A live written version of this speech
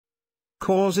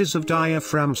Causes of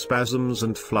diaphragm spasms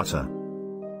and flutter.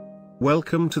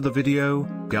 Welcome to the video,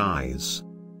 guys.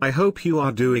 I hope you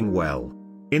are doing well.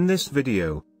 In this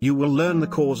video, you will learn the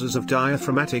causes of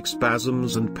diaphragmatic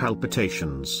spasms and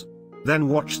palpitations. Then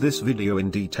watch this video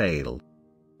in detail.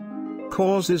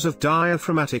 Causes of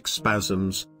diaphragmatic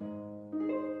spasms.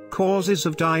 Causes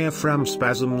of diaphragm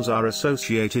spasms are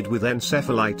associated with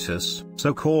encephalitis,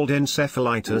 so-called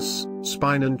encephalitis,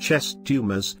 spine and chest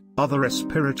tumors, other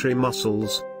respiratory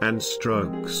muscles, and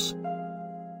strokes.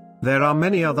 There are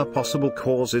many other possible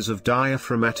causes of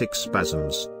diaphragmatic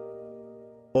spasms.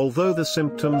 Although the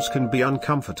symptoms can be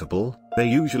uncomfortable, they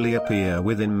usually appear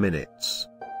within minutes.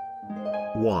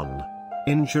 1.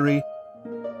 Injury.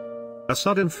 A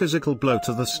sudden physical blow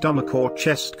to the stomach or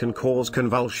chest can cause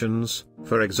convulsions,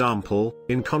 for example,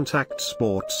 in contact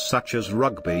sports such as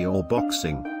rugby or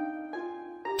boxing.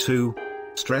 2.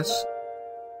 Stress.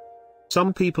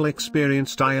 Some people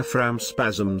experience diaphragm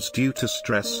spasms due to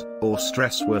stress, or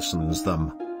stress worsens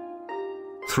them.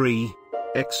 3.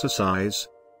 Exercise.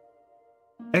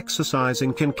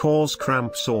 Exercising can cause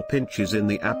cramps or pinches in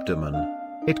the abdomen.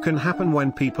 It can happen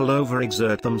when people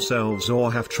overexert themselves or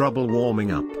have trouble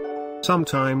warming up.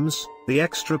 Sometimes, the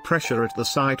extra pressure at the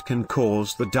site can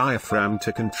cause the diaphragm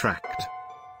to contract.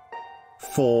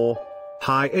 4.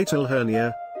 Hiatal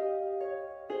hernia.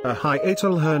 A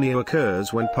hiatal hernia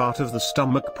occurs when part of the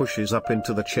stomach pushes up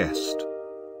into the chest.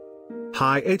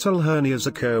 Hiatal hernias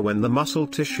occur when the muscle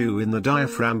tissue in the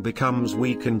diaphragm becomes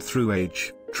weakened through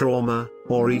age, trauma,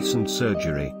 or recent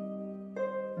surgery.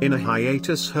 In a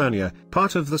hiatus hernia,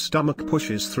 part of the stomach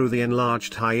pushes through the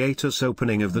enlarged hiatus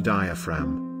opening of the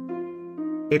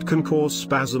diaphragm. It can cause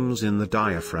spasms in the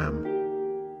diaphragm.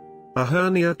 A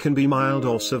hernia can be mild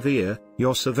or severe.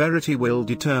 Your severity will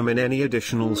determine any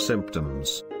additional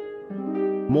symptoms.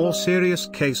 More serious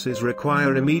cases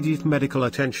require immediate medical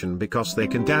attention because they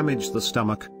can damage the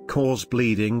stomach, cause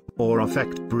bleeding, or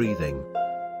affect breathing.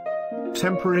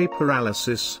 Temporary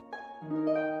paralysis.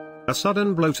 A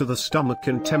sudden blow to the stomach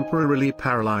can temporarily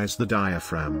paralyze the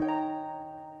diaphragm.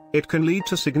 It can lead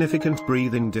to significant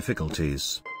breathing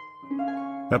difficulties.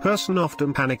 A person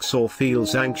often panics or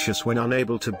feels anxious when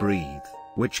unable to breathe,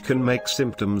 which can make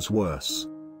symptoms worse.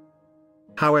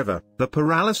 However, the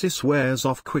paralysis wears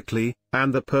off quickly,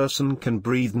 and the person can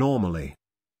breathe normally.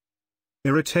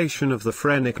 Irritation of the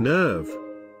phrenic nerve.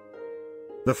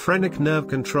 The phrenic nerve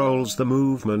controls the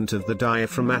movement of the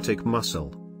diaphragmatic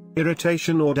muscle.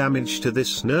 Irritation or damage to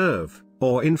this nerve,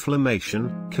 or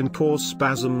inflammation, can cause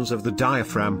spasms of the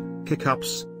diaphragm,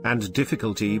 hiccups, and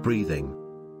difficulty breathing.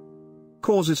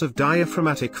 Causes of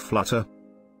diaphragmatic flutter.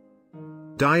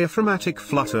 Diaphragmatic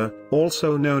flutter,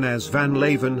 also known as Van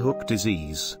Leeuwenhoek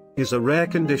disease, is a rare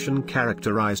condition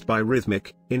characterized by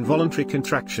rhythmic, involuntary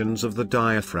contractions of the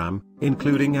diaphragm,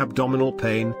 including abdominal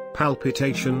pain,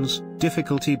 palpitations,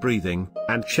 difficulty breathing,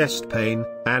 and chest pain,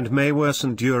 and may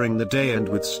worsen during the day and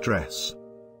with stress.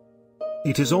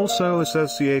 It is also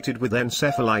associated with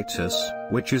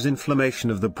encephalitis, which is inflammation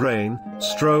of the brain,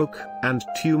 stroke, and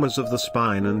tumors of the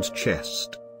spine and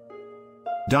chest.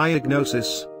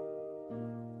 Diagnosis.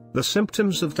 The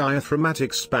symptoms of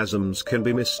diaphragmatic spasms can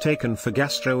be mistaken for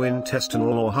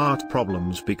gastrointestinal or heart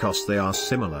problems because they are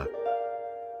similar.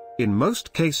 In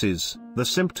most cases, the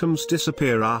symptoms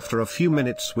disappear after a few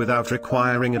minutes without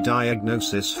requiring a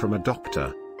diagnosis from a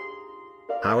doctor.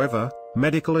 However,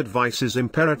 medical advice is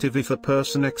imperative if a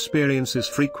person experiences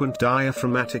frequent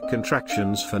diaphragmatic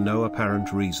contractions for no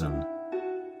apparent reason.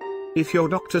 If your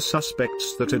doctor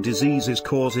suspects that a disease is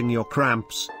causing your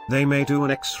cramps, they may do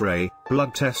an X-ray,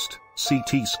 blood test,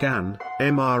 CT scan,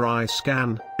 MRI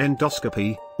scan,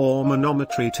 endoscopy, or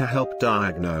manometry to help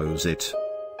diagnose it.